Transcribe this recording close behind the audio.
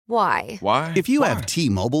Why? Why? If you have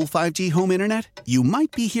T-Mobile 5G home internet, you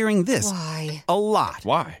might be hearing this Why? a lot.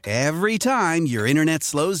 Why? Every time your internet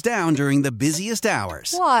slows down during the busiest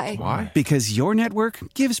hours. Why? Why? Because your network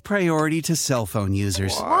gives priority to cell phone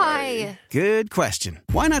users. Why? Good question.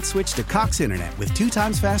 Why not switch to Cox Internet with 2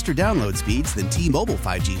 times faster download speeds than T-Mobile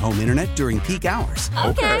 5G home internet during peak hours?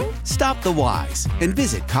 Okay. Stop the whys and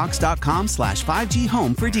visit cox.com/5G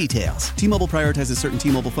home for details. T-Mobile prioritizes certain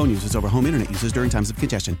T-Mobile phone users over home internet users during times of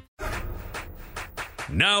congestion.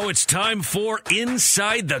 Now it's time for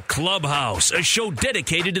Inside the Clubhouse, a show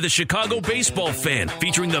dedicated to the Chicago baseball fan,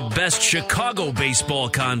 featuring the best Chicago baseball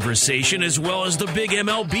conversation as well as the big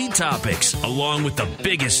MLB topics, along with the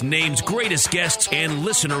biggest names, greatest guests, and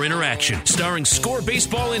listener interaction. Starring Score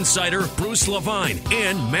Baseball insider Bruce Levine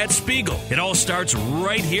and Matt Spiegel. It all starts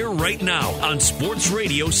right here, right now on Sports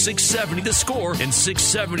Radio 670 The Score and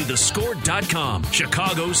 670thescore.com,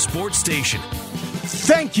 Chicago's sports station.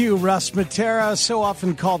 Thank you, Russ Matera, so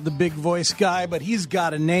often called the big voice guy, but he's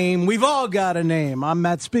got a name. We've all got a name. I'm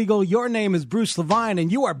Matt Spiegel. Your name is Bruce Levine,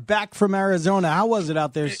 and you are back from Arizona. How was it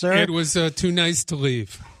out there, sir? It was too nice to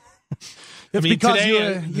leave. It's because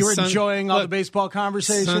today, you were enjoying all the baseball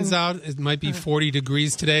conversation? Sun's out. It might be 40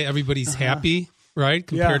 degrees today. Everybody's happy, right,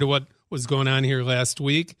 compared to what was going on here last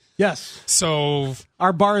week. Yes. So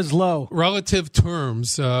our bar is low. Relative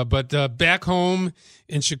terms, but back home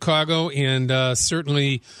in Chicago, and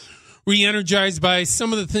certainly re-energized by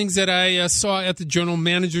some of the things that I saw at the general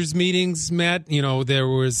managers meetings, Matt. You know, there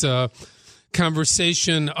was a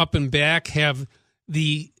conversation up and back. Have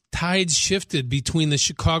the tides shifted between the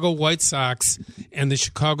Chicago White Sox and the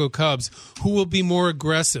Chicago Cubs? Who will be more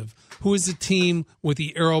aggressive? Who is the team with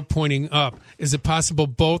the arrow pointing up? Is it possible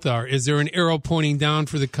both are? Is there an arrow pointing down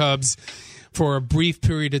for the Cubs for a brief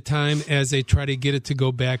period of time as they try to get it to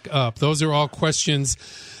go back up? Those are all questions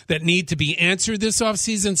that need to be answered this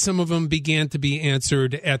offseason. Some of them began to be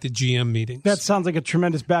answered at the GM meetings. That sounds like a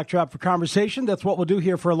tremendous backdrop for conversation. That's what we'll do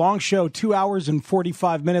here for a long show, 2 hours and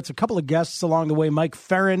 45 minutes. A couple of guests along the way, Mike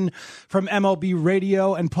Ferrin from MLB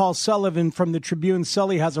Radio and Paul Sullivan from the Tribune.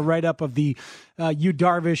 Sully has a write-up of the Yu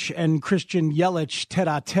Darvish and Christian Yelich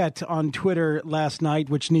tete-a-tete on Twitter last night,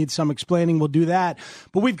 which needs some explaining. We'll do that.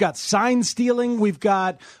 But we've got sign stealing. We've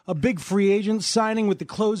got a big free agent signing with the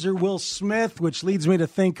closer Will Smith, which leads me to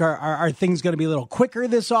think, are things going to be a little quicker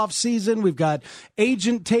this offseason? We've got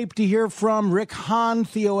agent tape to hear from, Rick Hahn,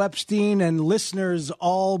 Theo Epstein, and listeners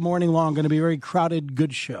all morning long. Going to be a very crowded,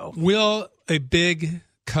 good show. Will a big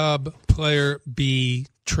Cub player be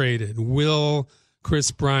traded? Will Chris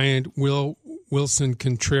Bryant, will Wilson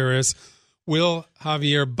Contreras, will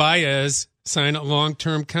Javier Baez sign a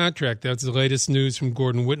long-term contract? That's the latest news from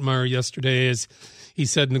Gordon Whitmire yesterday, as he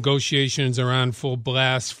said negotiations are on full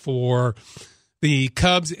blast for the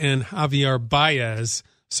Cubs and Javier Baez.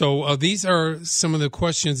 So these are some of the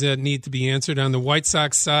questions that need to be answered. On the White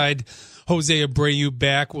Sox side, Jose Abreu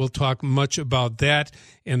back. We'll talk much about that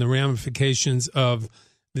and the ramifications of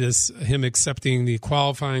this, him accepting the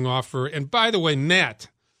qualifying offer. And by the way,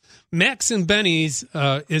 Max and Benny's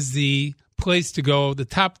is the place to go, the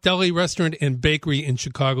top deli, restaurant, and bakery in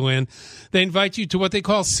Chicagoland. They invite you to what they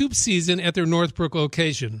call soup season at their Northbrook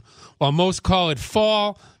location. While most call it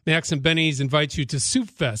fall, Max and Benny's invite you to Soup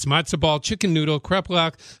Fest, matzo ball, chicken noodle,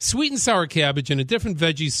 kreplach, sweet and sour cabbage, and a different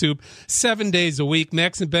veggie soup 7 days a week.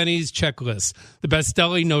 Max and Benny's checklist. The best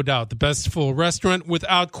deli, no doubt. The best full restaurant,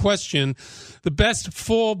 without question. The best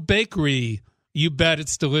full bakery, you bet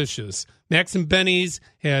it's delicious. Max and Benny's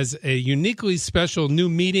has a uniquely special new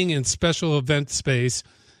meeting and special event space.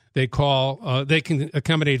 They can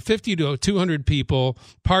accommodate 50 to 200 people,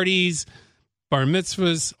 parties, bar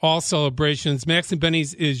mitzvahs, all celebrations. Max and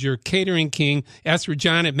Benny's is your catering king. Ask for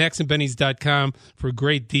John at maxandbennys.com for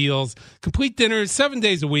great deals. Complete dinners 7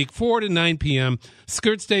 days a week, 4 to 9 p.m.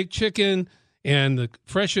 Skirt steak, chicken, and the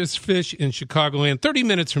freshest fish in Chicagoland. 30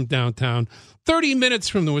 minutes from downtown, 30 minutes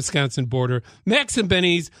from the Wisconsin border. Max and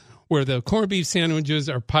Benny's, where the corned beef sandwiches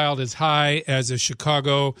are piled as high as a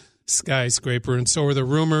Chicago skyscraper. And so are the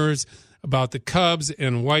rumors about the Cubs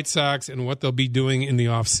and White Sox and what they'll be doing in the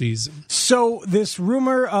offseason. So this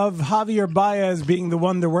rumor of Javier Baez being the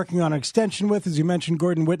one they're working on an extension with, as you mentioned,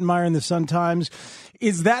 Gordon Whitmire in the Sun-Times,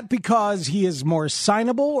 is that because he is more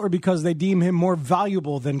signable or because they deem him more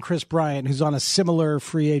valuable than Chris Bryant, who's on a similar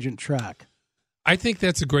free agent track? I think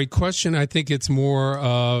that's a great question. I think it's more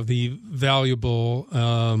of the valuable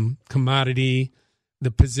commodity, the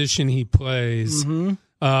position he plays,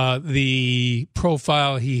 the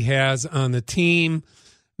profile he has on the team,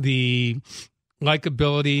 the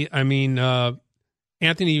likability. I mean,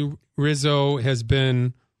 Anthony Rizzo has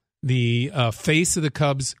been the face of the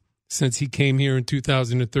Cubs since he came here in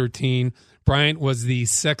 2013. Bryant was the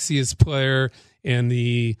sexiest player and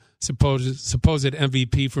the supposed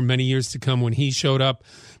MVP for many years to come when he showed up.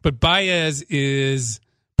 But Baez is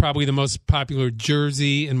probably the most popular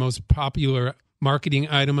jersey and most popular marketing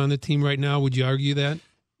item on the team right now. Would you argue that?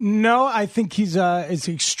 No, I think he's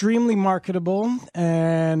extremely marketable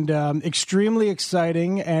and extremely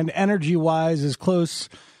exciting, and energy-wise is close.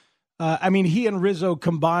 He and Rizzo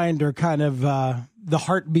combined are kind of the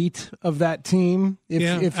heartbeat of that team.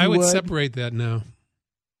 If I would separate that now.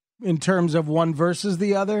 In terms of one versus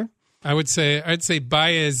the other? I'd say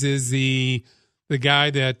Baez is the guy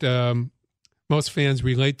that most fans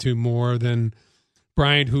relate to more than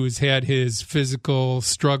Bryant, who's had his physical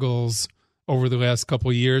struggles over the last couple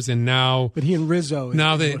of years, and now. But he and Rizzo.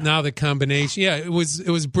 Now the combination. Yeah, it was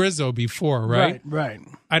Brizzo before, right? Right.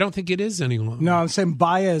 I don't think it is any longer. No, I'm saying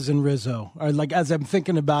Baez and Rizzo are like, as I'm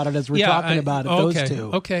thinking about it, as we're talking about it, those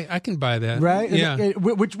two. Okay, I can buy that. Right? Yeah.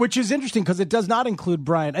 Which is interesting because it does not include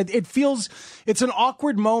Bryant. It feels it's an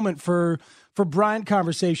awkward moment for Bryant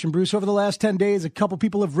conversation, Bruce. Over the last 10 days, a couple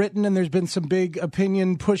people have written, and there's been some big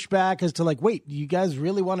opinion pushback as to like, wait, you guys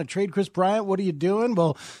really want to trade Kris Bryant? What are you doing?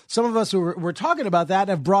 Well, some of us who were talking about that and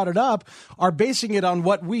have brought it up are basing it on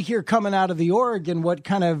what we hear coming out of the org and what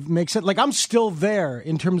kind of makes it. Like, I'm still there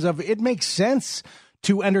in terms of it makes sense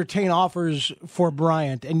to entertain offers for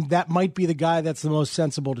Bryant, and that might be the guy that's the most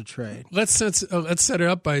sensible to trade. Let's set it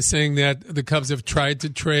up by saying that the Cubs have tried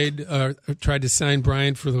to sign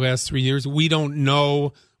Bryant for the last 3 years. We don't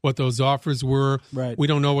know what those offers were. Right. We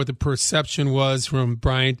don't know what the perception was from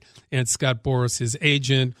Bryant and Scott Boras, his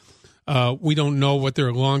agent. We don't know what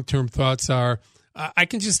their long-term thoughts are. I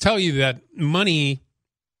can just tell you that money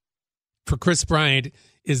for Kris Bryant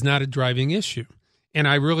is not a driving issue. And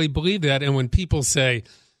I really believe that. And when people say,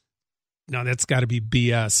 no, that's got to be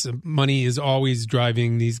BS. Money is always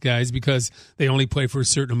driving these guys because they only play for a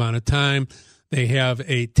certain amount of time. They have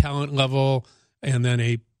a talent level and then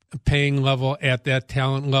a paying level at that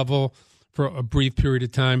talent level for a brief period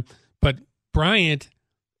of time. But Bryant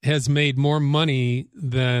has made more money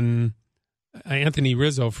than Anthony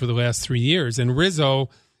Rizzo for the last 3 years. And Rizzo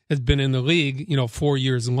has been in the league, 4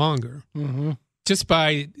 years longer. Mm-hmm. Just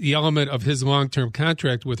by the element of his long-term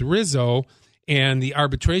contract with Rizzo and the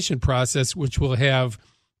arbitration process, which will have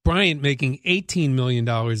Bryant making $18 million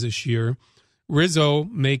this year, Rizzo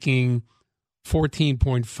making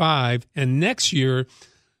 $14.5, and next year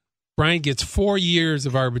Bryant gets 4 years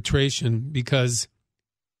of arbitration because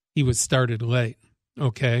he was started late,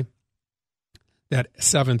 okay? That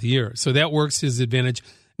seventh year. So that works his advantage.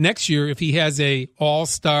 Next year, if he has a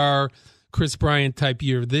all-star Kris Bryant type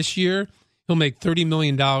year this year, he'll make $30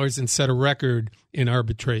 million and set a record in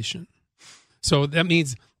arbitration. So that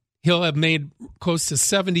means he'll have made close to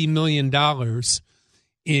 $70 million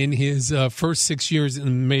in his first 6 years in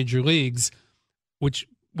the major leagues, which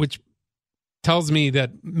tells me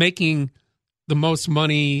that making the most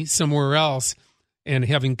money somewhere else and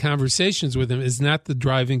having conversations with him is not the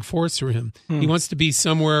driving force for him. He wants to be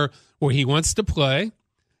somewhere where he wants to play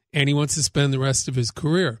and he wants to spend the rest of his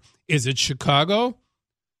career. Is it Chicago?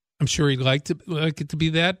 I'm sure he'd like it to be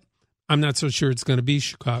that. I'm not so sure it's going to be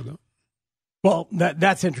Chicago. Well,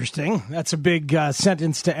 that's interesting. That's a big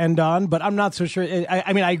sentence to end on, but I'm not so sure.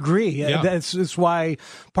 I agree. Yeah. That's why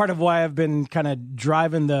part of why I've been kind of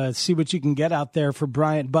driving the see what you can get out there for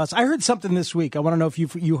Bryant bus. I heard something this week. I want to know if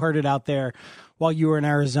you heard it out there while you were in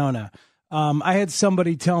Arizona. I had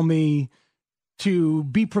somebody tell me to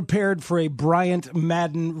be prepared for a Bryant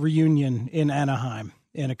Madden reunion in Anaheim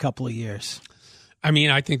in a couple of years.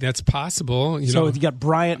 I think that's possible. So you got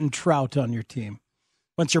Bryant and Trout on your team.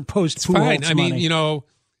 Once you're post-Pujols money.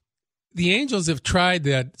 The Angels have tried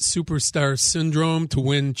that superstar syndrome to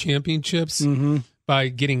win championships by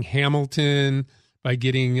getting Hamilton, by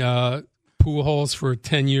getting Pujols for a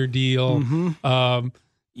 10-year deal,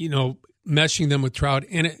 meshing them with Trout.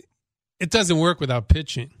 And it doesn't work without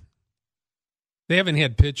pitching. They haven't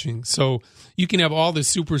had pitching. So you can have all the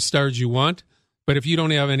superstars you want, but if you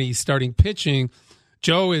don't have any starting pitching,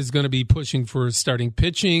 Joe is going to be pushing for starting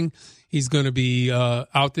pitching. He's going to be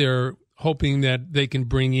out there hoping that they can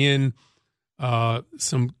bring in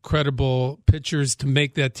some credible pitchers to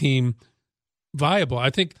make that team viable. I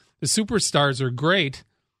think the superstars are great,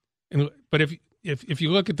 but if you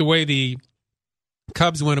look at the way the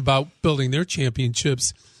Cubs went about building their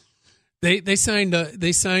championships, they signed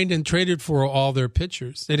and traded for all their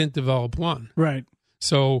pitchers. They didn't develop one. Right.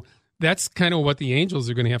 So that's kind of what the Angels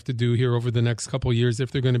are going to have to do here over the next couple of years if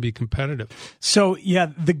they're going to be competitive. So,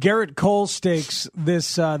 the Garrett Cole stakes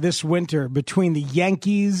this winter between the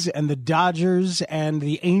Yankees and the Dodgers and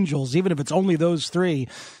the Angels, even if it's only those three,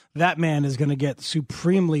 that man is going to get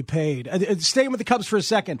supremely paid. Staying with the Cubs for a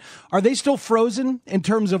second, are they still frozen in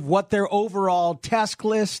terms of what their overall task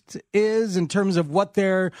list is, in terms of what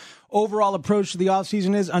their overall approach to the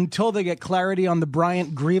offseason is, until they get clarity on the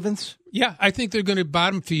Bryant grievance? Yeah, I think they're going to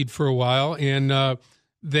bottom feed for a while, and I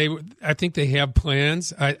think they have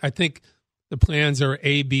plans. I think the plans are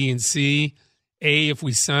A, B, and C. A, if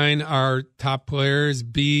we sign our top players.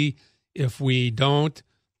 B, if we don't.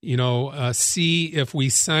 C, if we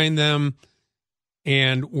sign them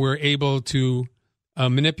and we're able to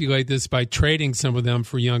manipulate this by trading some of them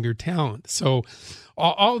for younger talent. So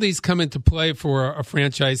all these come into play for a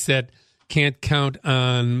franchise that can't count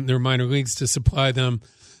on their minor leagues to supply them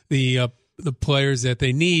the players that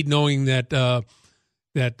they need, knowing that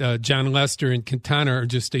John Lester and Quintana are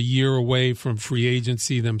just a year away from free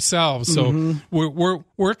agency themselves. So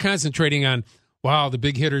we're concentrating on, wow, the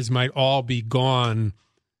big hitters might all be gone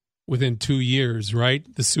within 2 years,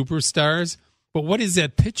 right? The superstars. But what does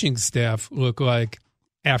that pitching staff look like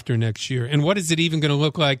after next year? And what is it even going to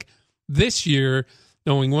look like this year,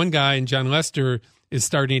 knowing one guy in John Lester is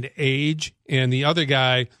starting to age, and the other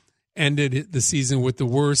guy ended the season with the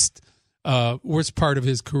worst part of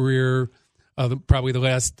his career, probably the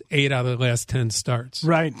last 8 out of the last 10 starts.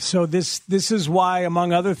 Right. So this is why,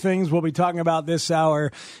 among other things, we'll be talking about this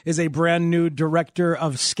hour is a brand new director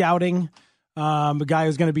of scouting, a guy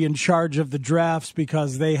who's going to be in charge of the drafts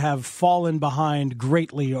because they have fallen behind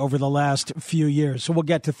greatly over the last few years. So we'll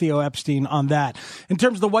get to Theo Epstein on that. In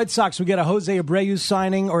terms of the White Sox, we get a Jose Abreu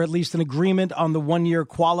signing, or at least an agreement on the 1-year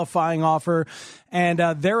qualifying offer. And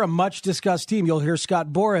they're a much-discussed team. You'll hear Scott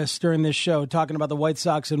Boras during this show talking about the White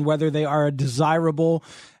Sox and whether they are desirable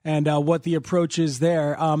and what the approach is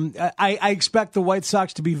there. I expect the White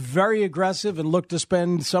Sox to be very aggressive and look to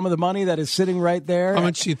spend some of the money that is sitting right there. How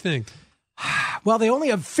much do you think? Well, they only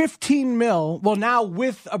have $15 million. Well, now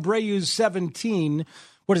with Abreu's 17,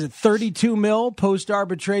 what is it, $32 million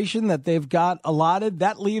post-arbitration that they've got allotted?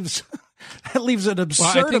 That leaves an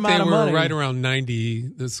absurd amount of money. I think they were right around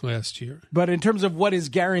 90 this last year. But in terms of what is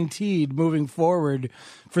guaranteed moving forward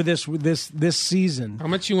for this season, how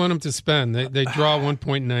much you want them to spend? They draw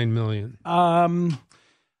 $1.9 million.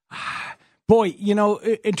 Boy,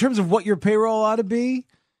 in terms of what your payroll ought to be.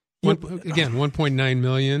 Again, $1.9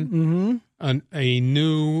 million. Mm-hmm. A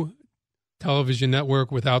new television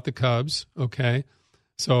network without the Cubs. Okay,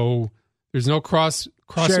 so there's no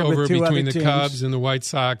crossover between the Cubs and the White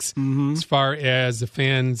Sox as far as the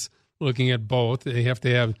fans looking at both. They have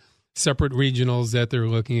to have separate regionals that they're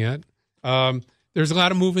looking at. There's a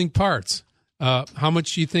lot of moving parts. How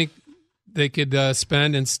much do you think they could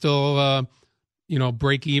spend and still,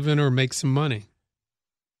 break even or make some money?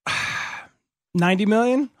 90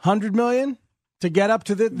 million, 100 million to get up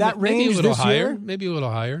to that range maybe a little this higher, year? Maybe a little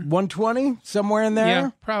higher. 120, somewhere in there? Yeah,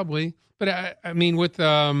 probably. But I mean, with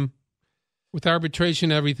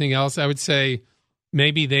arbitration and everything else, I would say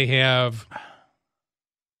maybe they have,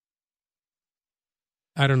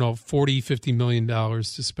 I don't know, $40-50 million to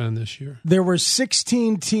spend this year. There were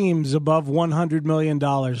 16 teams above $100 million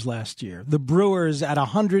last year. The Brewers at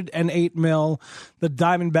 $108 million, the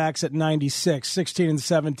Diamondbacks at 96, 16 and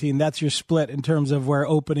 17. That's your split in terms of where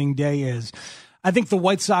opening day is. I think the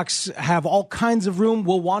White Sox have all kinds of room,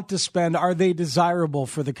 will want to spend. Are they desirable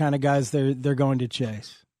for the kind of guys they're going to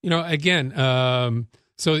chase? Again,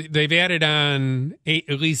 so they've added on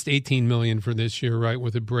at least $18 million for this year, right,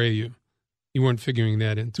 with Abreu. You weren't figuring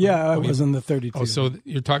that into it. Yeah, I was in the 32. Oh, so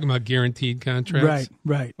you're talking about guaranteed contracts?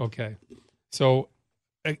 Right. Okay. So,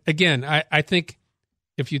 again, I think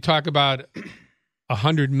if you talk about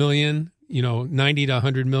 $100 million, 90 to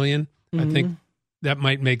 $100 million, I think that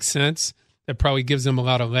might make sense. That probably gives them a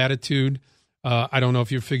lot of latitude. I don't know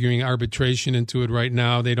if you're figuring arbitration into it right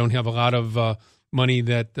now. They don't have a lot of money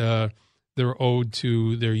that they're owed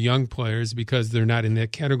to their young players because they're not in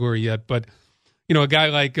that category yet. But a guy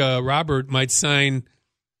like Robert might sign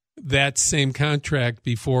that same contract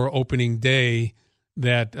before opening day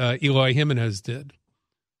that Eloy Jimenez did.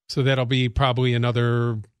 So that'll be probably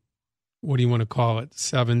another, what do you want to call it,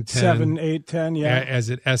 7, 10? 7, 8, 10, yeah. As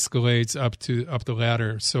it escalates up the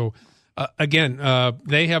ladder. So, again,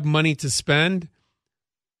 they have money to spend.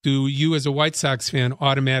 Do you, as a White Sox fan,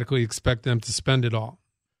 automatically expect them to spend it all?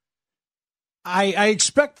 I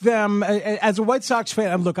expect them, as a White Sox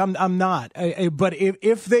fan, look, I'm not. But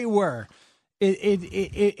if they were,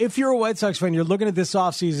 if you're a White Sox fan, you're looking at this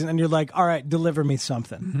offseason and you're like, all right, deliver me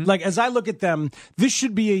something. Mm-hmm. Like, as I look at them, this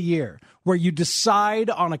should be a year where you decide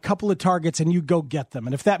on a couple of targets and you go get them.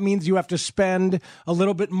 And if that means you have to spend a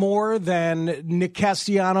little bit more than Nick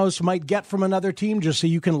Castellanos might get from another team just so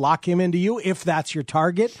you can lock him into you, if that's your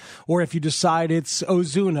target, or if you decide it's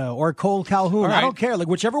Ozuna or Cole Calhoun, right. I don't care. Like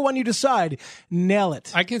whichever one you decide, nail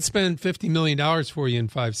it. I can spend $50 million for you in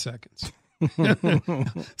 5 seconds.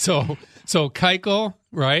 So Keuchel,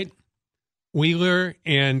 right? Wheeler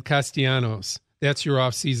and Castellanos. That's your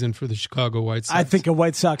offseason for the Chicago White Sox. I think a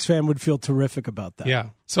White Sox fan would feel terrific about that. Yeah.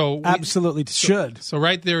 So absolutely should. So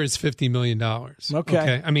right there is $50 million.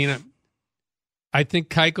 Okay. I mean, I think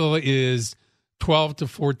Keuchel is 12 to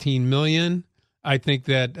 14 million. I think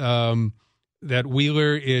that that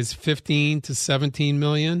Wheeler is 15 to 17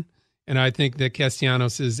 million. And I think that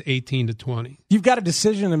Castellanos is 18 to 20. You've got a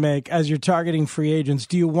decision to make as you're targeting free agents.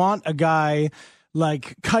 Do you want a guy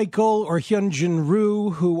like Keuchel or Hyunjin Ryu,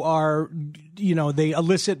 who are, they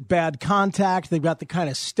elicit bad contact? They've got the kind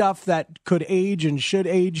of stuff that could age and should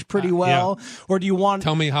age pretty well. Yeah. Or do you want...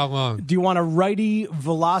 Tell me how long. Do you want a righty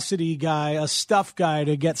velocity guy, a stuff guy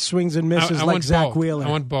to get swings and misses like Zach Wheeler? I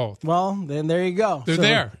want both. Well, then there you go. They're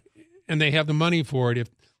there, and they have the money for it.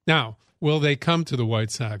 Now, will they come to the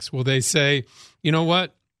White Sox? Will they say, you know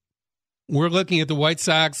what? We're looking at the White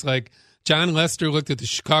Sox like John Lester looked at the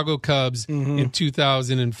Chicago Cubs in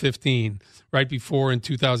 2015, right before in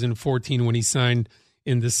 2014 when he signed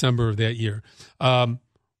in December of that year.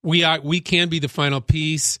 We can be the final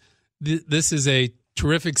piece. This is a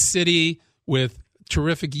terrific city with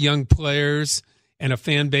terrific young players and a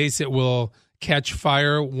fan base that will catch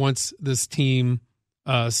fire once this team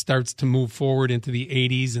starts to move forward into the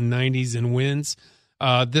 80s and 90s and wins.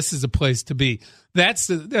 This is a place to be.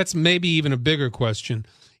 That's maybe even a bigger question.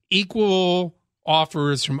 Equal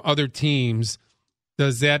offers from other teams,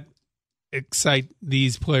 does that excite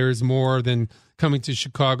these players more than coming to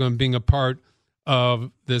Chicago and being a part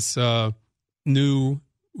of this new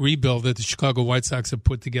rebuild that the Chicago White Sox have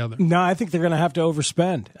put together? No, I think they're going to have to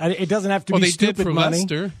overspend. It doesn't have to be stupid did for money.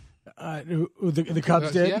 Lester. The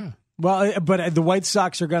Cubs did? Yeah. Well, but the White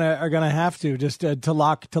Sox are gonna have to just to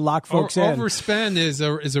lock folks in. Overspend is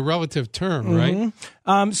a relative term, right?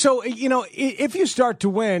 So if you start to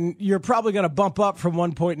win, you're probably going to bump up from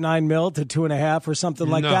 1.9 mil to 2.5 or something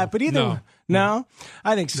like that. But no,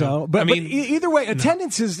 I think so. No. But either way,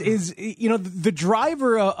 attendance is the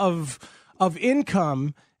driver of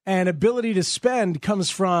income. And ability to spend comes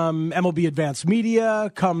from MLB Advanced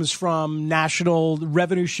Media, comes from national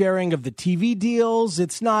revenue sharing of the TV deals.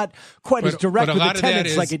 It's not quite as direct with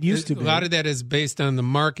attendance like it used to be. A lot of that is based on the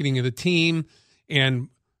marketing of the team and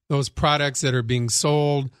those products that are being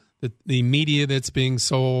sold, the media that's being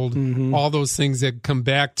sold, all those things that come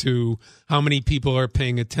back to how many people are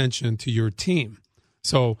paying attention to your team.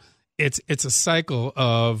 So it's a cycle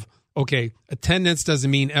of, okay, attendance doesn't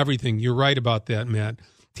mean everything. You're right about that, Matt.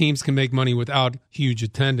 Teams can make money without huge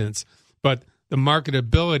attendance, but the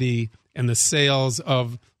marketability and the sales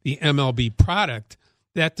of the MLB product,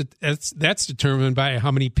 that's determined by how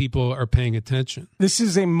many people are paying attention. This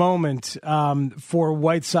is a moment for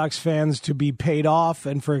White Sox fans to be paid off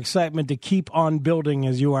and for excitement to keep on building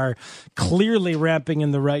as you are clearly ramping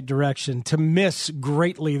in the right direction. To miss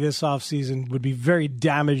greatly this offseason would be very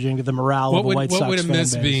damaging to the morale of the White Sox fan base. What would a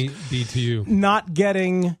miss be to you? Not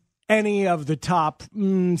getting any of the top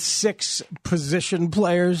 6 position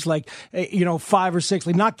players, like 5 or 6,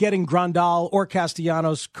 like not getting Grandal or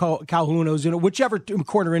Castellanos, Calhoun, Ozuna, whichever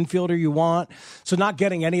corner infielder you want. So not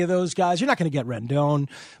getting any of those guys. You're not going to get Rendon,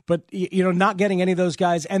 but not getting any of those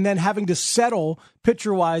guys, and then having to settle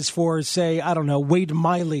pitcher wise for, say, I don't know, Wade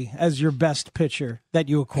Miley as your best pitcher that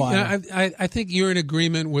you acquire. Yeah, I think you're in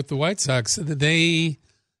agreement with the White Sox. They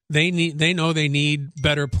know they need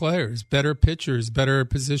better players, better pitchers, better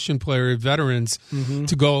position player veterans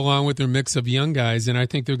to go along with their mix of young guys, and I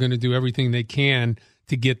think they're going to do everything they can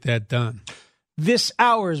to get that done. This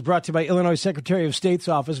hour is brought to you by Illinois Secretary of State's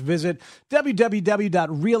office. Visit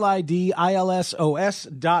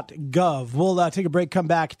www.realidilsos.gov. We'll take a break, come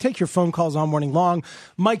back, take your phone calls all morning long.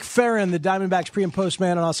 Mike Ferrin, the Diamondbacks pre- and postman,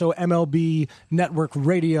 and also MLB Network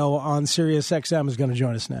Radio on Sirius XM is going to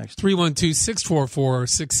join us next.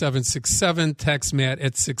 312-644-6767. Text Matt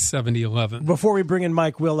at 67011. Before we bring in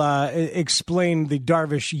Mike, we'll explain the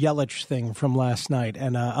Darvish Yelich thing from last night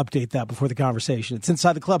and update that before the conversation. It's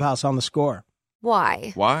Inside the Clubhouse on The Score.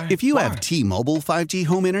 Why? Why? If you have T-Mobile 5G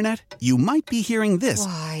home internet, you might be hearing this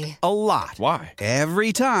Why? a lot. Why?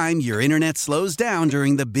 Every time your internet slows down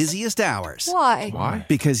during the busiest hours. Why? Why?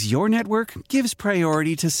 Because your network gives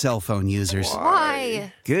priority to cell phone users.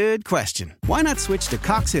 Why? Good question. Why not switch to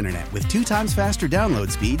Cox Internet with 2 times faster download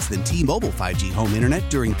speeds than T-Mobile 5G home internet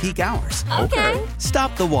during peak hours? Okay.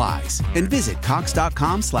 Stop the whys and visit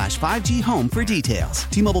cox.com/5G home for details.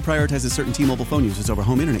 T-Mobile prioritizes certain T-Mobile phone users over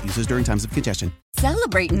home internet users during times of congestion.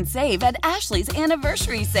 Celebrate and save at Ashley's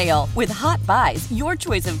Anniversary Sale. With Hot Buys, your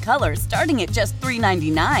choice of colors starting at just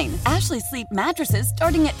 $3.99. Ashley Sleep mattresses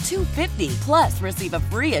starting at $2.50. Plus, receive a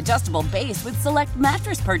free adjustable base with select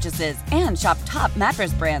mattress purchases. And shop top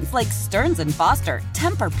mattress brands like Stearns & Foster,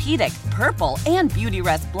 Tempur-Pedic, Purple, and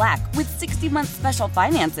Beautyrest Black with 60-month special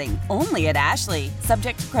financing. Only at Ashley.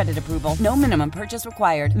 Subject to credit approval. No minimum purchase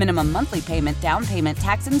required. Minimum monthly payment, down payment,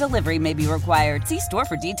 tax, and delivery may be required. See store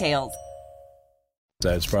for details.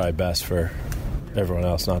 It's probably best for everyone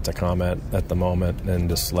else not to comment at the moment and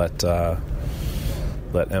just let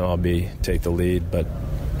MLB take the lead, but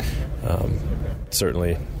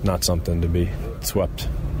certainly not something to be swept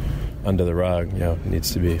under the rug. You know, it needs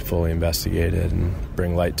to be fully investigated and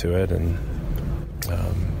bring light to it, and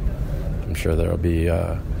I'm sure there will be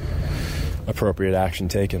appropriate action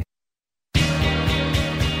taken.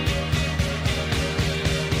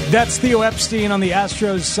 That's Theo Epstein on the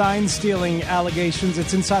Astros sign-stealing allegations.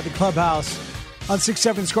 It's inside the clubhouse. On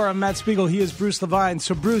 6-7 Score, I'm Matt Spiegel. He is Bruce Levine.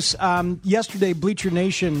 So, Bruce, yesterday, Bleacher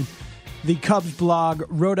Nation, the Cubs blog,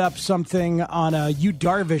 wrote up something on a Yu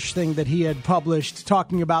Darvish thing that he had published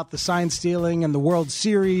talking about the sign-stealing and the World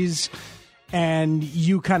Series. And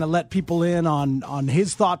you kind of let people in on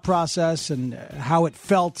his thought process and how it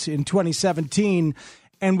felt in 2017.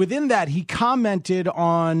 And within that, he commented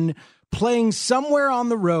on playing somewhere on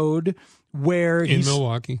the road where in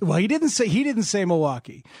Milwaukee. Well, he didn't say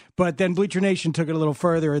Milwaukee, but then Bleacher Nation took it a little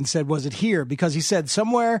further and said, was it here? Because he said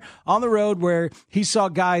somewhere on the road where he saw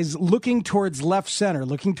guys looking towards left center,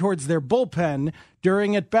 looking towards their bullpen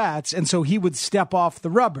during at-bats, and so he would step off the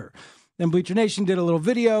rubber. Then Bleacher Nation did a little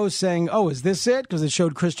video saying, oh, is this it? Because it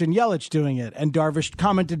showed Christian Yelich doing it. And Darvish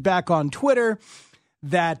commented back on Twitter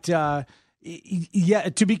that, yeah,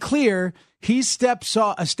 to be clear, he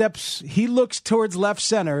looks towards left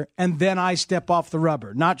center, and then I step off the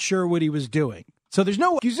rubber. Not sure what he was doing. So there's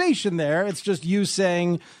no accusation there. It's just you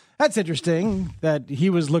saying, that's interesting that he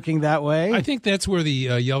was looking that way. I think that's where the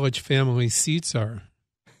Yelich family seats are.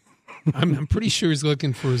 I'm pretty sure he's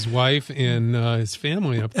looking for his wife and his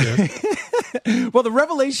family up there. Well, the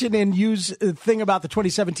revelation in Yu's thing about the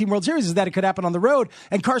 2017 World Series is that it could happen on the road.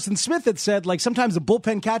 And Carson Smith had said, like, sometimes the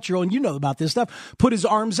bullpen catcher, and you know about this stuff, put his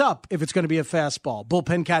arms up if it's going to be a fastball.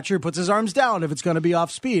 Bullpen catcher puts his arms down if it's going to be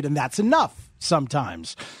off speed, and that's enough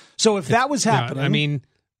sometimes. So if that was happening... Yeah, I mean,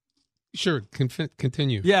 sure,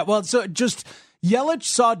 continue. Yeah, well, so just... Yelich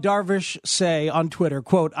saw Darvish say on Twitter,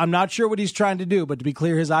 quote, I'm not sure what he's trying to do, but to be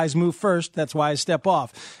clear, his eyes move first. That's why I step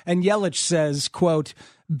off. And Yelich says, quote,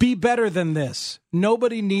 be better than this.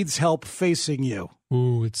 Nobody needs help facing you.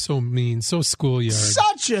 Ooh, it's so mean. So schoolyard.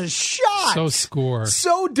 Such a shot. So score.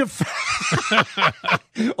 So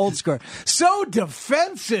old score. So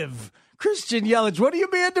defensive. Christian Yelich, what are you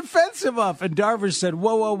being defensive of? And Darvish said,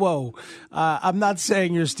 whoa. I'm not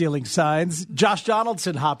saying you're stealing signs. Josh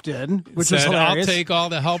Donaldson hopped in, which was hilarious. I'll take all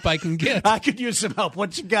the help I can get. I could use some help.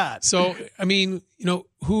 What you got? So, I mean, you know,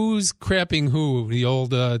 who's crapping who? The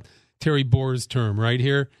old Terry Boers term right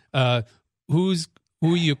here. Who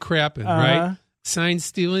are you crapping, right? Sign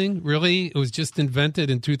stealing? Really? It was just invented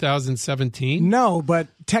in 2017? No, but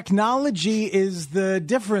technology is the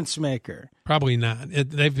difference maker. Probably not.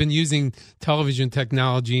 They've been using television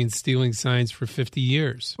technology and stealing signs for 50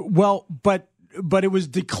 years. Well, but it was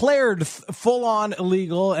declared full-on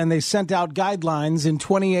illegal, and they sent out guidelines in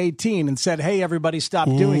 2018 and said, hey, everybody, stop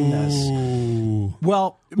doing this.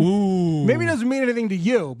 Well, maybe it doesn't mean anything to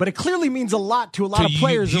you, but it clearly means a lot to a lot of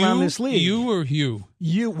players around this league. You or Hugh?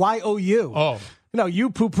 You, Y-O-U. Oh. No, you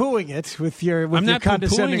poo-pooing it with your I'm not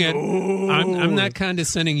condescending. Poo-pooing it. I'm not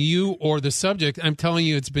condescending you or the subject. I'm telling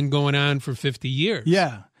you it's been going on for 50 years.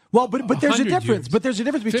 Yeah. Well, but there's a difference. Years. But there's a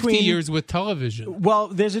difference between 50 years with television. Well,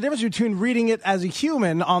 there's a difference between reading it as a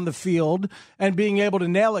human on the field and being able to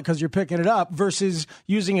nail it because you're picking it up versus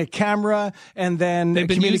using a camera and then they've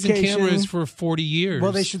been using communication. cameras for 40 years.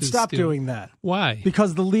 Well, they should stop doing that. Why?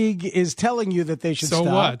 Because the league is telling you that they should stop.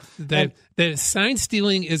 So what? That sign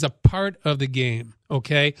stealing is a part of the game.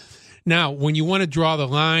 Okay. Now, when you want to draw the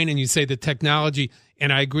line and you say the technology,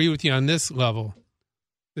 and I agree with you on this level.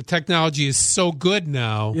 The technology is so good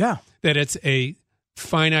now that it's a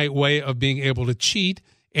finite way of being able to cheat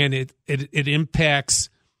and it impacts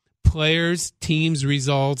players, teams,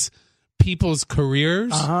 results, people's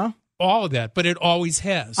careers, all of that. But it always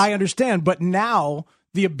has. I understand, but now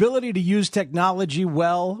the ability to use technology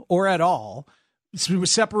well or at all,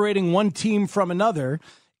 separating one team from another,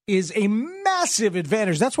 is a massive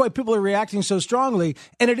advantage. That's why people are reacting so strongly.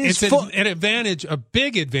 And it's an advantage, a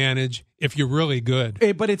big advantage, if you're really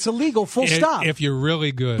good. But it's illegal, full stop. If you're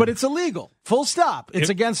really good. But it's illegal, full stop. It's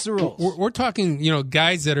against the rules. We're talking,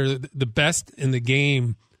 guys that are the best in the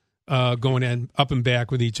game going up and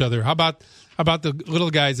back with each other. How about the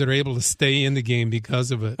little guys that are able to stay in the game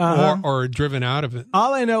because of it or driven out of it?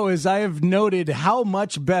 All I know is I have noted how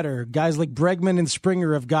much better guys like Bregman and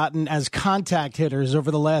Springer have gotten as contact hitters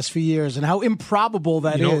over the last few years and how improbable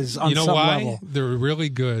that is on some level. They're really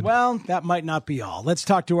good. Well, that might not be all. Let's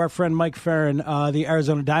talk to our friend Mike Ferrin, the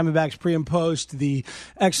Arizona Diamondbacks pre and post, the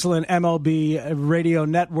excellent MLB Radio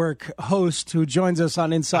Network host who joins us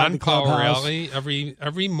on Inside the Clubhouse. Power Alley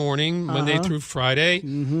every morning, Monday through Friday,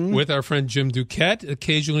 with our friend Jim Duquette.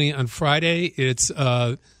 Occasionally on Friday, it's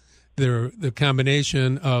the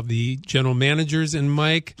combination of the general managers and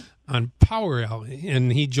Mike on Power Alley,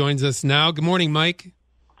 and he joins us now. Good morning, Mike.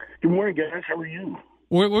 Good morning, guys. How are you?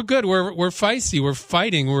 We're good. We're feisty. We're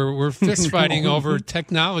fighting. We're fist fighting over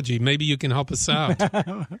technology. Maybe you can help us out.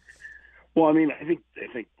 Well, I mean, I think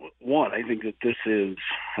that this is.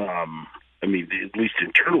 At least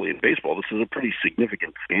internally in baseball, this is a pretty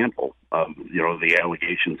significant scandal. The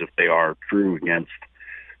allegations, if they are true, against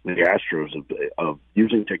the Astros of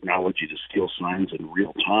using technology to steal signs in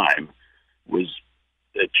real time was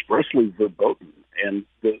expressly verboten. And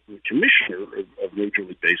the commissioner of Major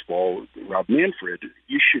League Baseball, Rob Manfred,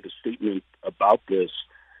 issued a statement about this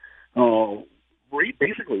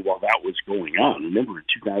basically while that was going on. Remember, in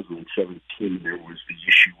 2017, there was the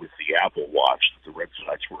issue with the Apple Watch that the Red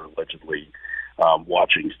Sox were allegedly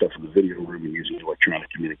watching stuff in the video room and using electronic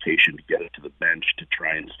communication to get it to the bench to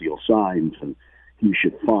try and steal signs. And he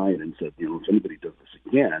issued a fine and said, if anybody does this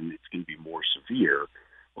again, it's going to be more severe.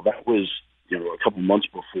 Well, that was, a couple months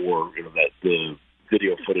before, that the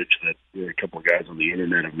video footage that a couple of guys on the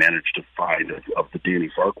internet have managed to find of the Danny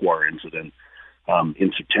Farquhar incident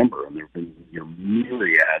in September, and there have been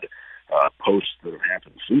myriad posts that have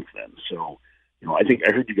happened since then. So, I think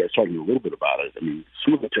I heard you guys talking a little bit about it. I mean,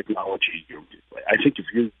 some of the technology, I think if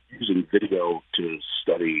you're using video to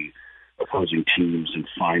study opposing teams and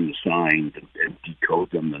find the signs and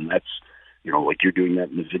decode them, then that's, like you're doing that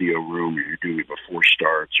in the video room, or you're doing it before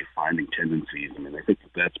starts, or finding tendencies. I mean, I think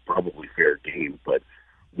that's probably fair game. But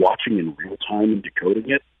watching in real time and decoding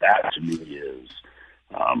it, that to me is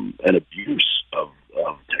an abuse of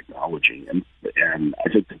technology. And I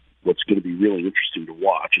think that what's going to be really interesting to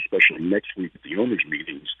watch, especially next week at the owners'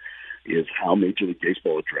 meetings, is how Major League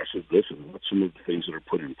Baseball addresses this and what some of the things that are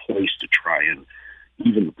put in place to try and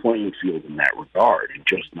even the playing field in that regard, and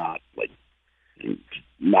just not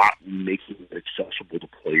making it accessible to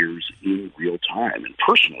players in real time. And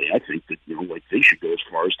personally, I think that they should go as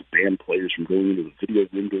far as to ban players from going into the video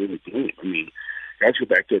room during the game. I mean, guys go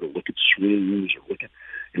back there to look at swings or look at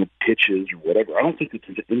pitches or whatever. I don't think that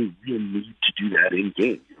there's any real need to do that in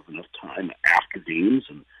game. You have enough time after games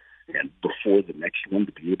and before the next one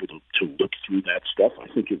to be able to look through that stuff. I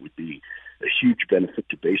think it would be a huge benefit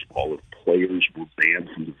to baseball if players were banned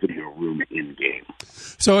from the video room in game.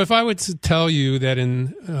 So if I were to tell you that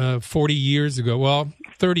in 30 years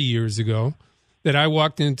ago, that I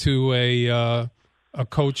walked into a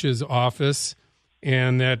coach's office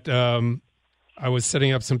and that I was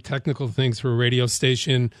setting up some technical things for a radio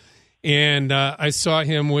station, and I saw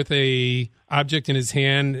him with a object in his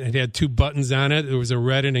hand. It had two buttons on it. There was a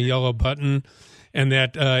red and a yellow button, and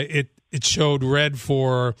that it showed red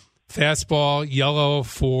for fastball, yellow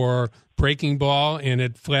for breaking ball, and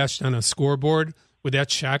it flashed on a scoreboard. Would that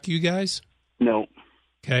shock you guys? No.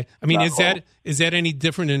 Okay. I mean, is that any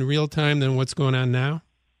different in real time than what's going on now?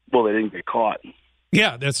 Well, they didn't get caught.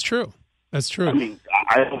 Yeah, that's true. That's true. I mean,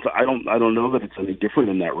 I don't know that it's any different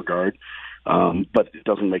in that regard, but it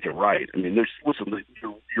doesn't make it right. I mean,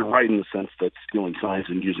 you're right in the sense that stealing signs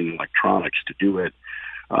and using electronics to do it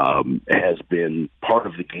has been part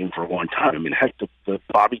of the game for a long time. I mean, heck, the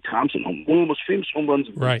Bobby Thompson, one of the most famous home runs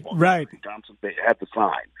in baseball. Right. Bobby Thompson had the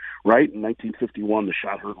sign, right? In 1951, the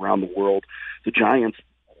shot heard around the world. The Giants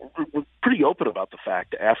were pretty open about the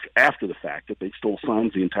fact, after the fact, that they stole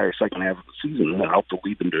signs the entire second half of the season, and that helped to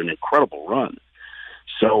lead them to an incredible run.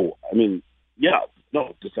 So, I mean,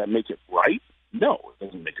 does that make it right? No, it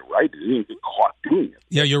doesn't make it right. They didn't get caught doing it.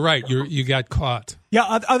 Yeah, you're right. You got caught. Yeah,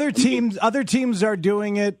 other teams are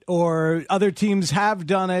doing it, or other teams have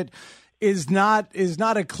done it. is not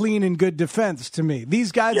a clean and good defense to me.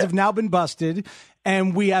 These guys have now been busted,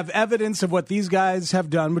 and we have evidence of what these guys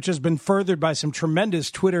have done, which has been furthered by some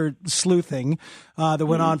tremendous Twitter sleuthing that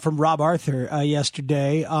went on from Rob Arthur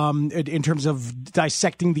yesterday in terms of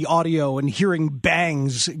dissecting the audio and hearing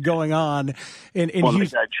bangs going on. The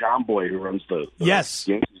guy John Boy, who runs the Yankees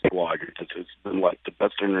blog, it's been like the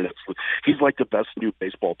best internet. He's like the best new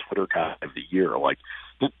baseball Twitter guy of the year. Like,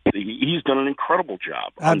 he's done an incredible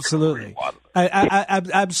job. Absolutely.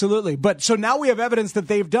 Absolutely. But so now we have evidence that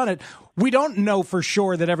they've done it. We don't know for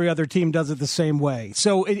sure that every other team does it the same way.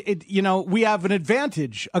 So we have an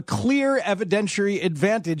advantage, a clear evidentiary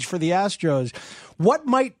advantage for the Astros. What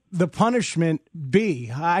might the punishment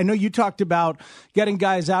be? I know you talked about getting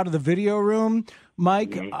guys out of the video room,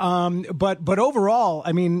 Mike. But overall,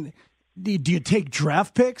 I mean, do you take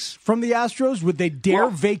draft picks from the Astros? Would they dare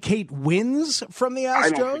vacate wins from the Astros? I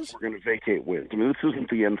don't think we're going to vacate wins. I mean, this isn't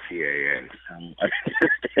the NCAA. I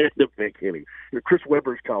end up vacating. Chris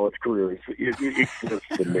Webber's college career exists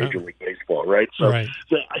in Major League Baseball, right? So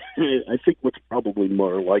I think what's probably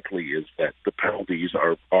more likely is that the penalties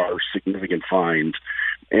are significant fines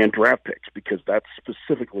and draft picks, because that's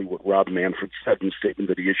specifically what Rob Manfred said in the statement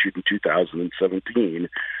that he issued in 2017,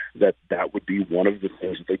 that would be one of the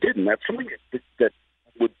things that they did. And that's something that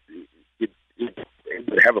would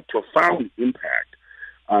have a profound impact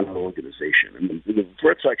on an organization. And the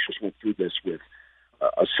Red Sox just went through this with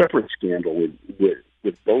a separate scandal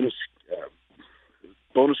with bonuses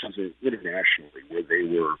internationally, where they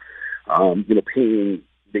were paying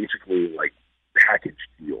basically like package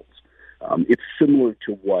deals. It's similar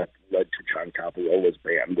to what led to John Coppolella's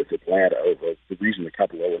ban with Atlanta. The reason that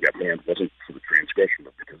Coppola got banned wasn't for the transgression,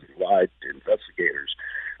 but because he lied to investigators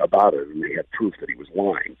about it, and they had proof that he was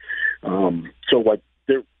lying.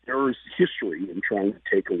 There is history in trying to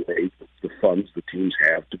take away the funds the teams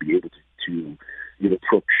have to be able to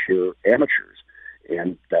procure amateurs,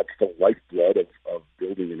 and that's the lifeblood of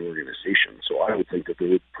building an organization. So I would think that there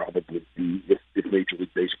would probably be, if Major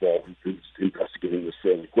League Baseball is investigating this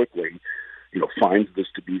fairly quickly, finds this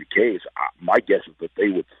to be the case, my guess is that they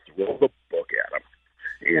would throw the book at him.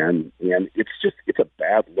 And it's a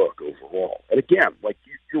bad look overall. And again, like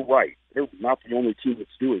you're right, they're not the only team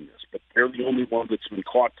that's doing this, but they're the only one that's been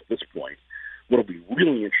caught to this point. What'll be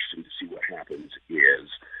really interesting to see what happens is,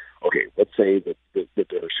 okay, let's say that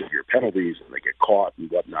there are severe penalties and they get caught and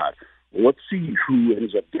whatnot. Well, let's see who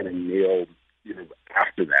ends up getting nailed,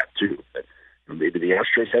 after that too. But maybe the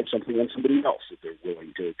Astros have something on somebody else that they're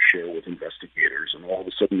willing to share with investigators, and all of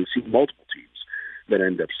a sudden you see multiple teams that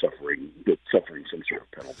end up suffering some sort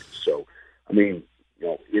of penalty. So, I mean,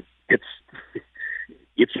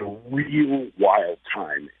 it's a real wild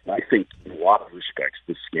time, and I think in a lot of respects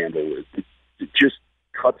this scandal it just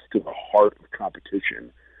cuts to the heart of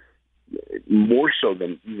competition, more so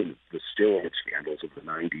than even the steroid scandals of the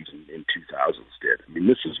 90s and 2000s did. I mean,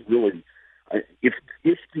 this is really, if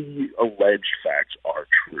the alleged facts are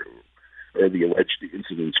true, or the alleged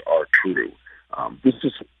incidents are true, this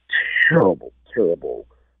is a terrible, terrible.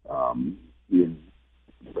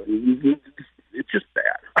 It's just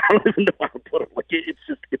bad. I don't even know how to put it. Like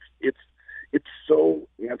it's so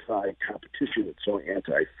anti-competition. It's so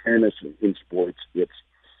anti-fairness in sports. It's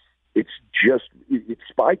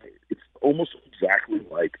Spygate. It's almost exactly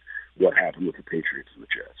like what happened with the Patriots and the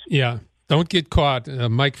Jets. Yeah. Don't get caught,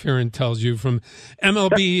 Mike Ferrin tells you, from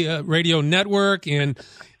MLB Radio Network, and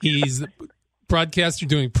he's broadcaster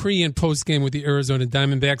doing pre- and post-game with the Arizona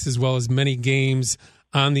Diamondbacks, as well as many games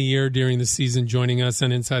on the air during the season, joining us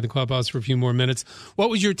on Inside the Clubhouse for a few more minutes. What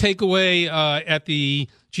was your takeaway at the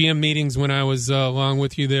GM meetings when I was along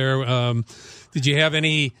with you there? Did you have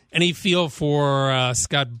any feel for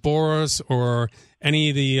Scott Boras or any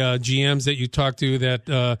of the GMs that you talked to that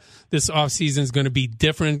this offseason is going to be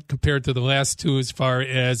different compared to the last two as far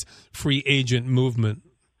as free agent movement?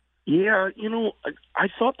 Yeah, I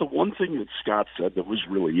thought the one thing that Scott said that was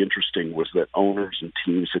really interesting was that owners and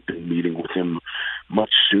teams had been meeting with him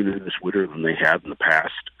much sooner this winter than they had in the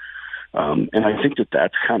past. And I think that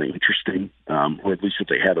that's kind of interesting, or at least that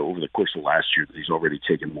they had over the course of last year, that he's already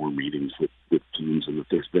taken more meetings with teams, and that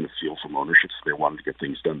there's been a feel from ownership, so they wanted to get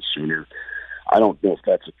things done sooner. I don't know if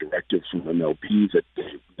that's a directive from MLB that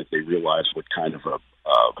they realize what kind of a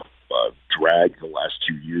drag the last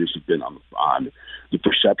 2 years have been on the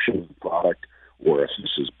perception of the product, or if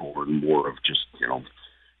this is born more of just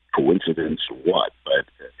coincidence or what. But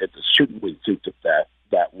I certainly think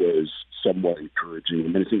that was somewhat encouraging.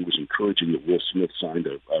 And I think it was encouraging that Will Smith signed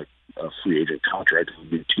a free agent contract with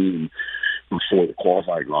a new team before the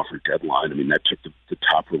qualifying offer deadline. I mean, that took the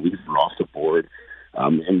top reliever off the board.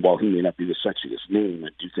 And while he may not be the sexiest name. I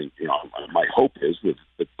do think, my hope is that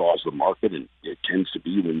it thaws the market, and it tends to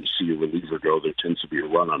be when you see a reliever go, there tends to be a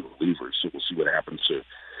run on relievers. So we'll see what happens to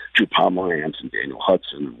Drew Pomeranz and Daniel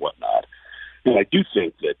Hudson and whatnot. And I do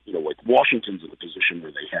think that, like Washington's in a position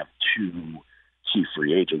where they have two key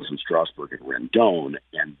free agents in Strasburg and Rendon,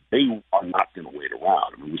 and they are not going to wait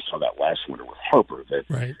around. I mean, we saw that last winter with Harper, that,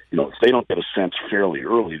 right. If they don't get a sense fairly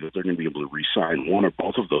early that they're going to be able to re-sign one or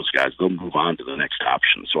both of those guys, they'll move on to the next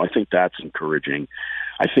option. So I think that's encouraging.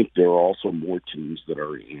 I think there are also more teams that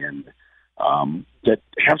are in that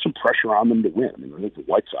have some pressure on them to win. I mean, I think the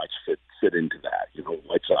White Sox fit into that.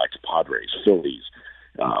 White Sox, Padres, Phillies,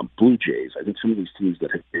 Blue Jays. I think some of these teams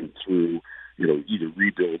that have been through either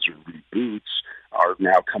rebuilds or reboots are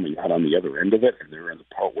now coming out on the other end of it, and they're in the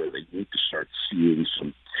part where they need to start seeing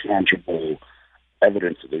some tangible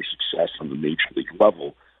evidence of their success on the major league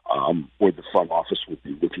level, where the front office would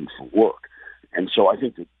be looking for work. And so I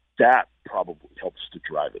think that probably helps to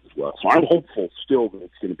drive it as well. So I'm hopeful still that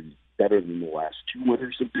it's going to be better than the last two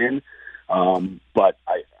winters have been. But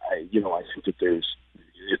I think that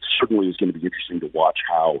it certainly is going to be interesting to watch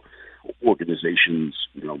how organizations,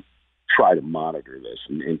 try to monitor this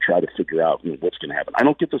and try to figure out what's going to happen. I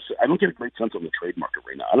don't get a great sense on the trade market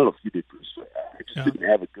right now. I don't know if you did, Bruce. I just didn't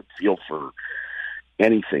have a good feel for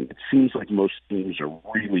anything. It seems like most teams are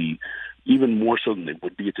really, even more so than they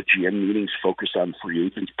would be at the GM meetings, focused on free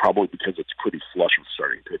agents, probably because it's pretty flush with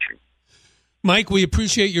starting pitching. Mike, we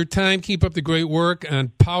appreciate your time. Keep up the great work on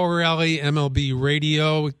Power Alley MLB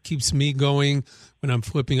Radio. It keeps me going when I'm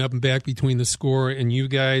flipping up and back between the Score and you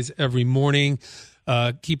guys every morning.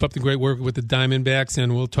 Keep up the great work with the Diamondbacks,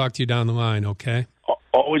 and we'll talk to you down the line, okay?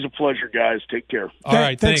 Always a pleasure, guys. Take care. All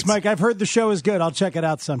right, thanks, Mike. I've heard the show is good. I'll check it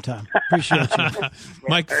out sometime. Appreciate you.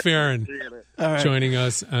 Mike Ferrin joining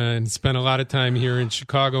us and spent a lot of time here in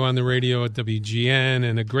Chicago on the radio at WGN,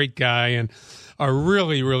 and a great guy and a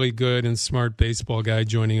really, really good and smart baseball guy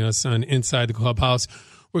joining us on Inside the Clubhouse.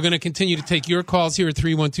 We're going to continue to take your calls here at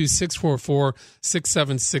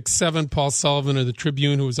 312-644-6767. Paul Sullivan of the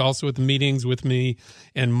Tribune, who is also at the meetings with me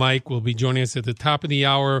and Mike, will be joining us at the top of the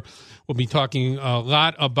hour. We'll be talking a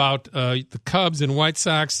lot about the Cubs and White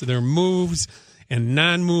Sox, their moves and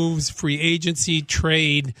non-moves, free agency,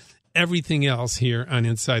 trade, everything else here on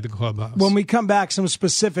Inside the Clubhouse. When we come back, some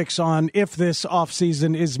specifics on if this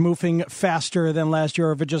offseason is moving faster than last year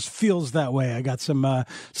or if it just feels that way. I got some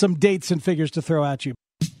dates and figures to throw at you.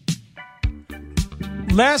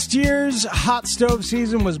 Last year's hot stove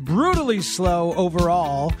season was brutally slow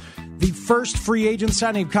overall. The first free agent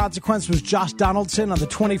signing of consequence was Josh Donaldson on the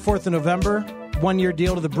 24th of November, one-year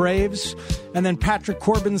deal to the Braves. And then Patrick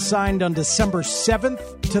Corbin signed on December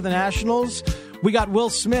 7th to the Nationals. We got Will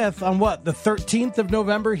Smith on the 13th of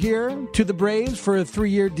November here to the Braves for a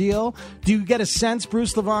 3-year deal. Do you get a sense,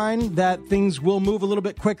 Bruce Levine, that things will move a little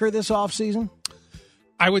bit quicker this offseason?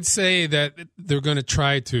 I would say that they're going to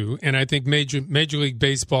try to, and I think Major League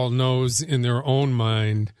Baseball knows in their own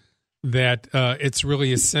mind that it's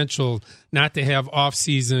really essential not to have off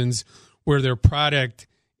seasons where their product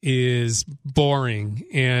is boring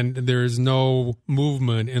and there's no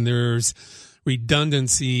movement and there's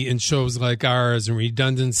redundancy in shows like ours and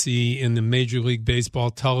redundancy in the Major League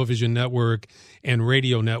Baseball television network and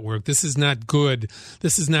radio network. This is not good.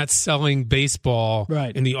 This is not selling baseball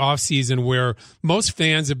in the offseason, where most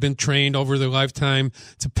fans have been trained over their lifetime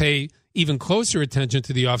to pay even closer attention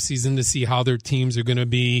to the offseason to see how their teams are going to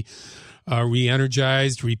be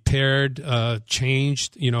re-energized, repaired,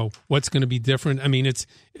 changed, what's going to be different. I mean,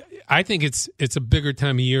 I think it's a bigger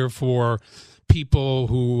time of year for people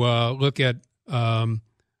who look at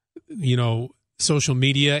social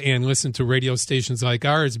media and listen to radio stations like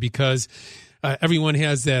ours, because everyone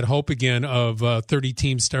has that hope again of 30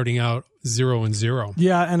 teams starting out 0-0.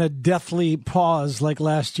 Yeah, and a deathly pause like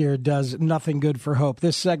last year does nothing good for hope.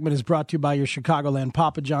 This segment is brought to you by your Chicagoland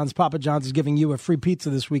Papa John's. Papa John's is giving you a free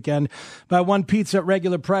pizza this weekend. Buy one pizza at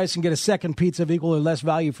regular price and get a second pizza of equal or less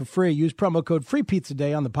value for free. Use promo code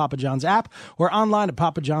FREEPIZZADAY on the Papa John's app or online at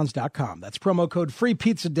papajohns.com. That's promo code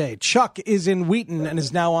FREEPIZZADAY. Chuck is in Wheaton and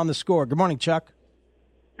is now on the Score. Good morning, Chuck.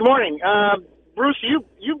 Good morning. Bruce,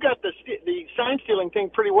 you've got the sign stealing thing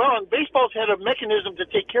pretty well, and baseball's had a mechanism to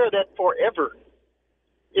take care of that forever.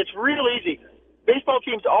 It's real easy. Baseball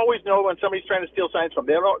teams always know when somebody's trying to steal signs from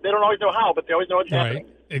them. They don't always know how, but they always know what's happening.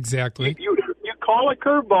 Exactly. You call a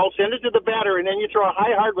curveball, send it to the batter, and then you throw a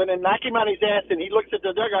high hard one and knock him on his ass, and he looks at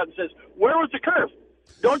the dugout and says, "Where was the curve?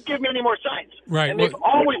 Don't give me any more signs." Right. And they've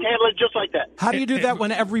always handled it just like that. How do you do that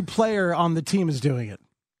when every player on the team is doing it?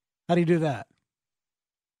 How do you do that?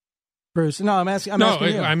 Bruce, no, I'm asking you.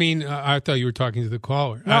 I mean, I thought you were talking to the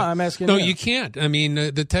caller. No, I'm asking you. you. No, you can't. I mean,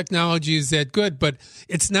 the technology is that good, but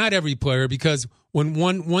it's not every player, because when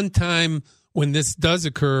one time when this does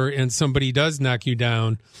occur and somebody does knock you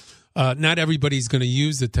down, not everybody's going to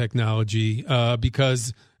use the technology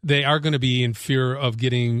because they are going to be in fear of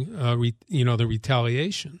getting, the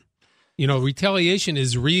retaliation. Retaliation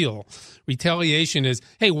is real. Retaliation is,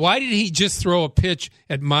 hey, why did he just throw a pitch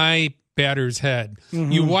at my batter's head?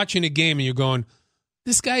 Mm-hmm. You're watching a game and you're going,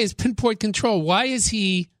 this guy is pinpoint control. Why is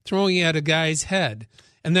he throwing at a guy's head?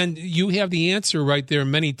 And then you have the answer right there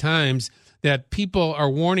many times that people are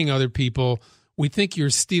warning other people, we think you're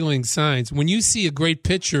stealing signs. When you see a great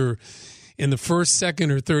pitcher in the first,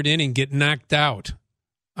 second, or third inning get knocked out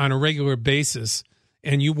on a regular basis,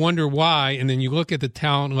 and you wonder why, and then you look at the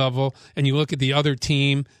talent level, and you look at the other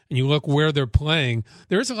team, and you look where they're playing,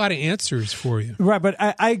 there's a lot of answers for you. Right, but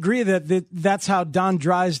I agree that's how Don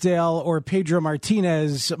Drysdale or Pedro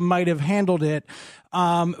Martinez might have handled it.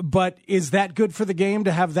 But is that good for the game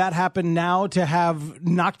to have that happen now, to have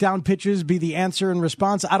knockdown pitches be the answer and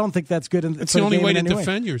response? I don't think that's good. It's the only way to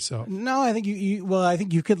defend yourself. No, I think I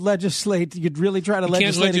think you could legislate. You'd really try to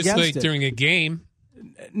legislate against it. You can't legislate during a game.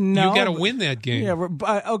 No, you got to win that game.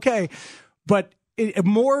 Yeah, okay, but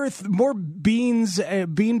more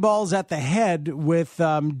bean balls at the head with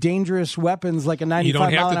dangerous weapons like a 95 mile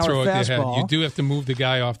an hour fastball. You don't have to throw it at the head. You do have to move the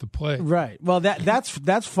guy off the plate. Right. Well,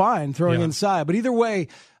 that's fine throwing inside, but either way.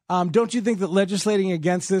 Don't you think that legislating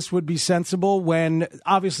against this would be sensible when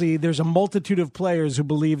obviously there's a multitude of players who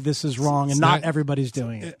believe this is wrong and not everybody's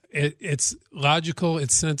doing it? It's logical.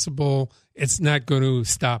 It's sensible. It's not going to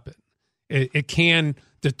stop it. It can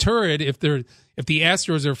deter it if the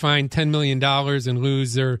Astros are fined $10 million and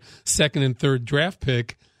lose their second and third draft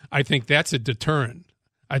pick. I think that's a deterrent.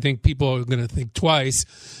 I think people are going to think twice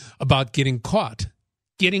about getting caught.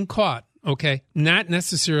 Okay, not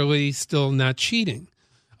necessarily still not cheating.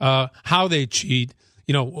 How they cheat,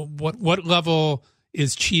 what level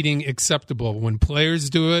is cheating acceptable, when players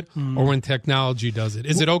do it or when technology does it?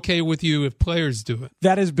 Is it okay with you if players do it?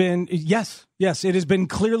 That has been, yes, it has been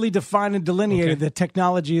clearly defined and delineated that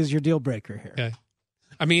technology is your deal breaker here. Okay.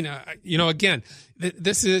 I mean, again,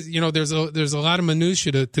 this is, there's a lot of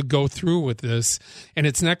minutia to go through with this, and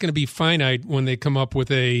it's not going to be finite when they come up with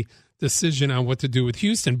a decision on what to do with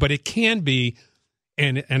Houston, but it can be,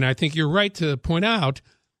 and I think you're right to point out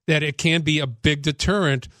that it can be a big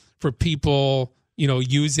deterrent for people,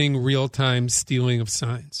 using real-time stealing of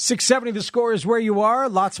signs. 670 The Score is where you are.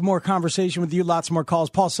 Lots more conversation with you, lots more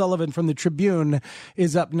calls. Paul Sullivan from the Tribune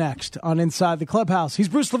is up next on Inside the Clubhouse. He's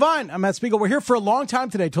Bruce Levine. I'm Matt Spiegel. We're here for a long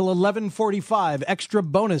time today, till 11:45, extra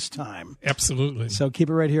bonus time. Absolutely. So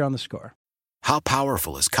keep it right here on The Score. How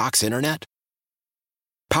powerful is Cox Internet?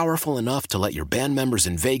 Powerful enough to let your band members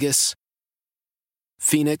in Vegas,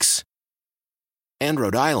 Phoenix, and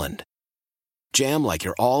Rhode Island jam like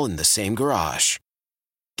you're all in the same garage.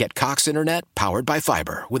 Get Cox Internet powered by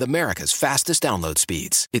fiber with America's fastest download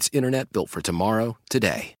speeds. It's internet built for tomorrow,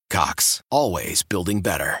 today. Cox, always building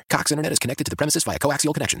better. Cox Internet is connected to the premises via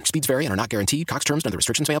coaxial connection. Speeds vary and are not guaranteed. Cox terms and other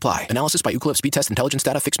restrictions may apply. Analysis by Ookla Speed Test Intelligence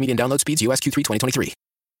Data. Fixed median download speeds. US Q3 2023.